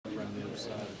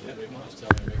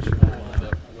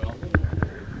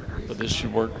But this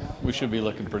should work. We should be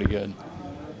looking pretty good.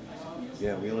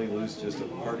 Yeah, we only lose just a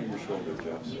part of your shoulder,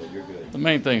 Jeff, so you're good. The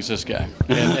main thing is this guy,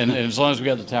 and as long as we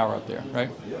got the tower up there, right?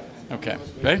 Yeah. Okay.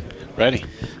 Ready? Ready.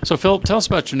 So, Philip, tell us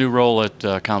about your new role at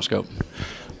CommScope.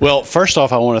 Well, first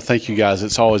off, I want to thank you guys.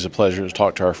 It's always a pleasure to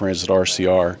talk to our friends at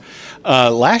RCR.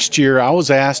 Last year, I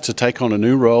was asked to take on a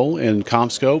new role in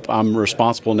CommScope. I'm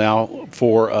responsible now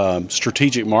for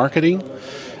strategic marketing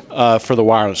for the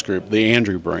wireless group, the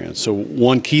Andrew brand. So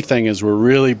one key thing is we're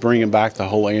really bringing back the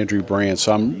whole Andrew brand.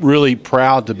 So I'm really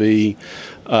proud to be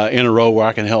in a role where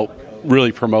I can help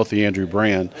really promote the Andrew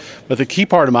brand. But the key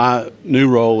part of my new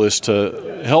role is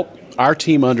to help our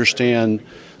team understand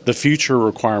the future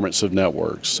requirements of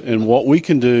networks and what we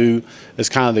can do as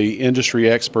kind of the industry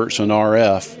experts in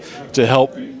RF to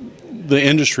help the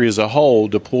industry as a whole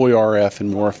deploy RF in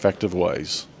more effective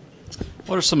ways.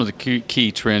 What are some of the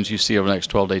key trends you see over the next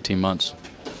 12 to 18 months?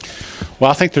 Well,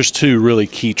 I think there's two really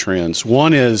key trends.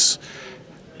 One is,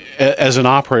 as an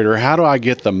operator, how do I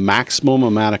get the maximum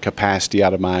amount of capacity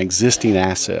out of my existing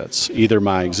assets, either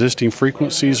my existing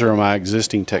frequencies or my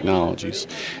existing technologies?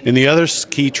 And the other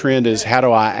key trend is how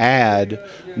do I add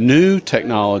new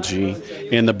technology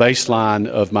in the baseline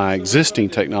of my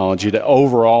existing technology to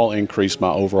overall increase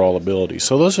my overall ability?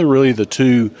 So those are really the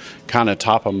two kind of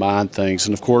top of mind things.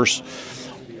 And of course,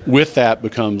 with that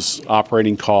becomes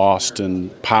operating cost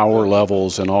and power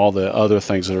levels and all the other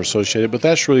things that are associated, but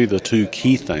that's really the two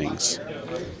key things.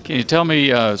 Can you tell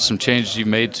me some changes you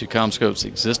made to CommScope's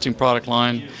existing product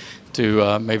line,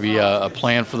 to maybe a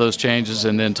plan for those changes,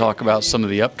 and then talk about some of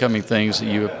the upcoming things that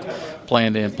you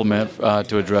plan to implement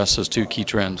to address those two key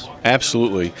trends?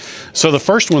 Absolutely. So the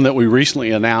first one that we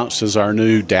recently announced is our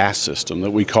new DAS system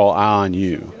that we call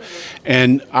Eye-on-You.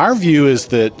 And our view is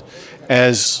that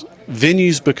as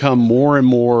venues become more and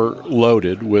more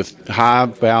loaded with high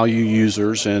value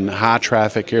users and high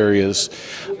traffic areas,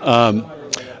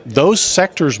 those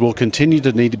sectors will continue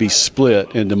to need to be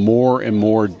split into more and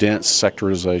more dense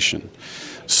sectorization.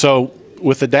 So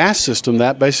with the DAS system,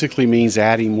 that basically means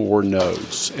adding more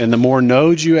nodes. And the more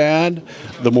nodes you add,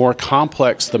 the more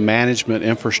complex the management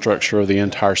infrastructure of the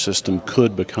entire system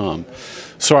could become.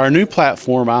 So our new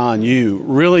platform, Eye-on-You,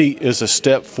 really is a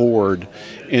step forward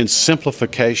in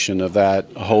simplification of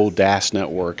that whole DAS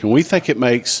network. And we think it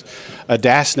makes a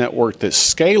DAS network that's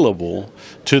scalable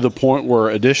to the point where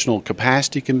additional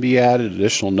capacity can be added,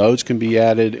 additional nodes can be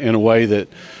added in a way that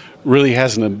really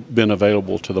hasn't been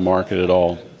available to the market at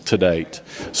all to date.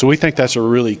 So we think that's a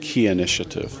really key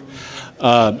initiative.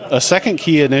 A second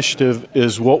key initiative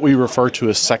is what we refer to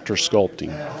as sector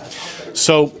sculpting.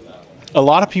 So a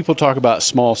lot of people talk about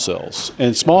small cells,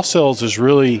 and small cells is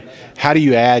really how do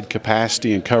you add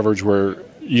capacity and coverage where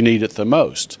you need it the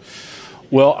most.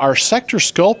 Well, our sector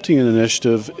sculpting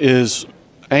initiative is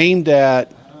aimed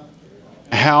at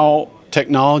how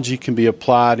technology can be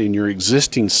applied in your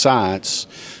existing sites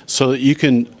so that you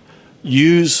can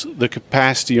use the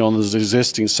capacity on those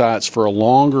existing sites for a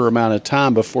longer amount of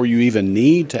time before you even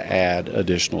need to add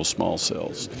additional small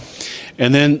cells.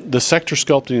 And then the sector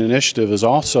sculpting initiative is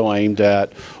also aimed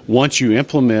at, once you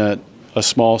implement a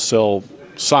small cell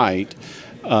site,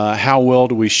 how well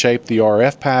do we shape the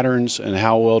RF patterns and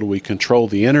how well do we control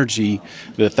the energy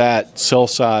that that cell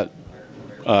site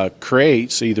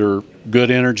creates, either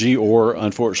good energy or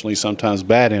unfortunately sometimes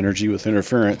bad energy with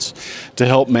interference, to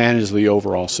help manage the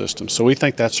overall system. So we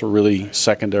think that's a really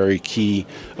secondary key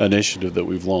initiative that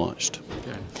we've launched.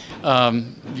 Okay.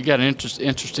 You got an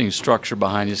interesting structure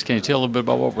behind you. Can you tell a little bit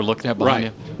about what we're looking at behind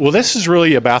you? Well, this is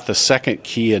really about the second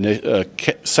key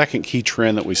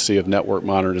trend that we see of network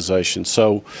modernization.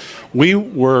 So we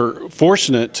were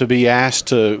fortunate to be asked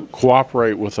to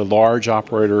cooperate with a large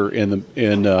operator in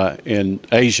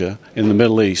Asia, in the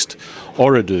Middle East,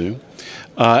 Ooredoo,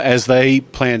 as they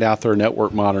planned out their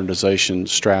network modernization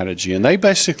strategy. And they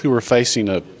basically were facing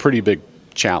a pretty big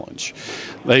challenge.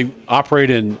 They operate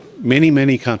in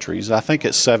many countries. I think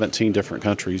it's 17 different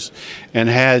countries, and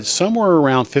had somewhere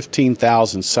around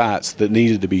 15,000 sites that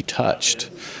needed to be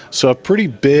touched. So a pretty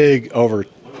big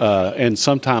and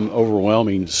sometimes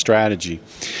overwhelming strategy.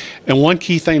 And one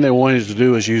key thing they wanted to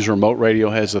do is use remote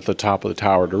radio heads at the top of the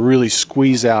tower to really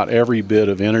squeeze out every bit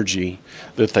of energy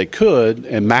that they could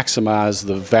and maximize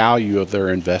the value of their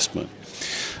investment.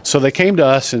 So they came to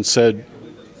us and said,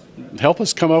 help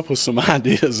us come up with some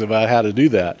ideas about how to do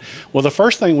that. Well, the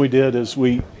first thing we did is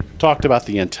we talked about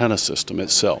the antenna system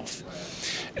itself.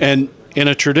 And in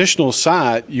a traditional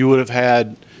site, you would have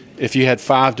had, if you had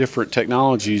 5 different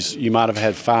technologies, you might have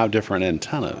had 5 different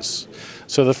antennas.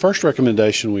 So the first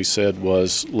recommendation we said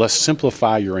was, let's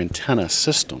simplify your antenna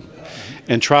system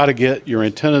and try to get your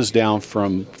antennas down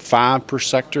from 5 per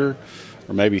sector,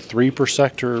 or maybe 3 per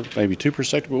sector, maybe 2 per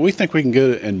sector, but we think we can get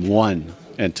it in 1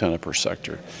 antenna per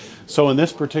sector. So in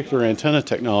this particular antenna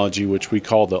technology, which we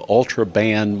call the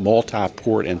Ultraband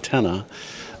Multi-port Antennae,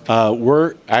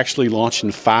 we're actually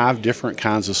launching 5 different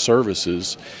kinds of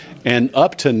services and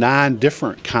up to 9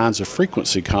 different kinds of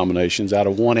frequency combinations out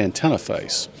of 1 antenna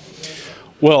face.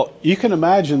 Well, you can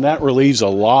imagine that relieves a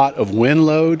lot of wind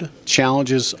load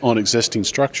challenges on existing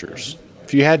structures.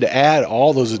 If you had to add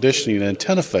all those additional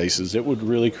antenna faces, it would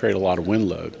really create a lot of wind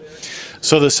load.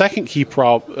 So the second key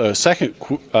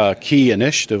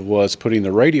initiative was putting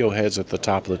the radio heads at the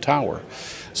top of the tower.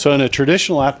 So in a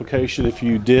traditional application, if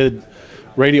you did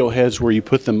radio heads where you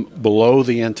put them below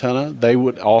the antenna, they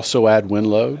would also add wind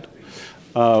load.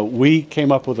 We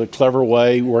came up with a clever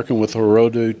way, working with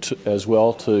Sorrells as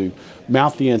well, to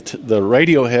mount the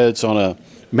radio heads on a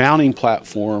mounting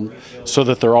platform so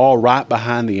that they're all right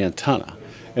behind the antenna.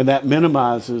 And that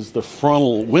minimizes the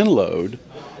frontal wind load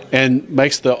and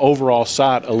makes the overall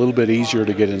site a little bit easier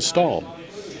to get installed.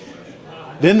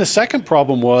 Then the second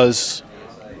problem was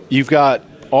you've got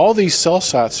all these cell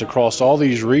sites across all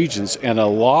these regions and a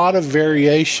lot of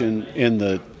variation in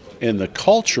the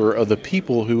culture of the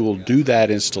people who will do that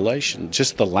installation,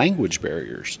 just the language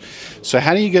barriers. So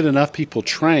how do you get enough people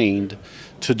trained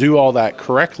to do all that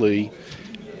correctly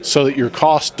so that your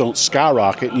costs don't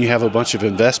skyrocket and you have a bunch of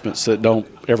investments that don't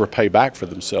ever pay back for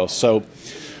themselves? So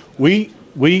we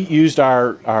used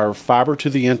our fiber to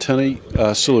the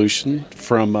antenna solution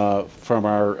from our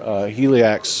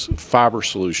Heliax fiber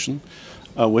solution,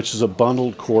 which is a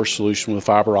bundled core solution with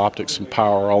fiber optics and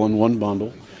power all in one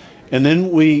bundle. And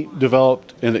then we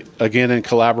developed, and again in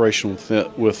collaboration with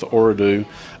Sorrells,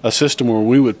 a system where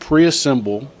we would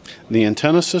pre-assemble the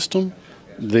antenna system,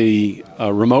 the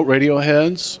remote radio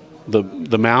heads,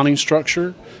 the mounting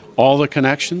structure, all the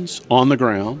connections on the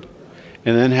ground,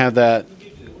 and then have that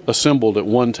assembled at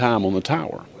one time on the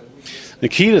tower. The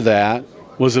key to that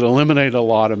was it eliminated a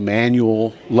lot of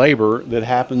manual labor that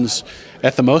happens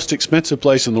at the most expensive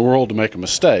place in the world to make a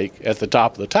mistake, at the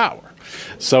top of the tower.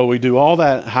 So we do all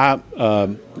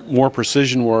that more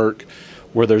precision work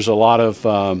where there's a lot of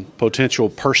potential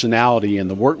personality in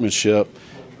the workmanship,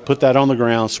 put that on the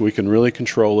ground so we can really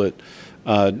control it,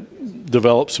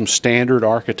 develop some standard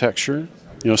architecture.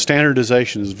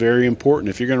 Standardization is very important.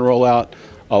 If you're going to roll out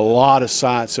a lot of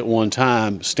sites at one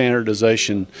time,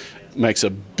 standardization makes a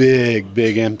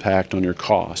big impact on your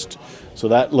cost. So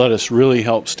that let us really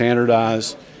help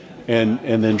standardize and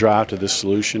then drive to this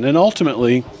solution. And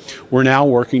ultimately, we're now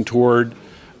working toward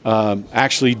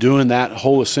actually doing that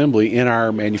whole assembly in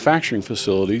our manufacturing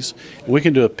facilities. We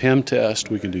can do a PIM test,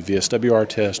 we can do VSWR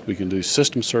test, we can do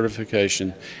system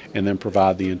certification, and then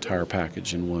provide the entire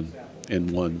package in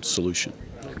one solution.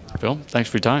 Phil, thanks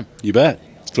for your time. You bet.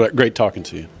 It's great talking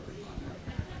to you.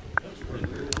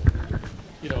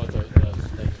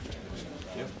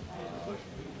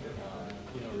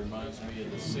 Reminds me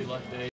of the sea light day.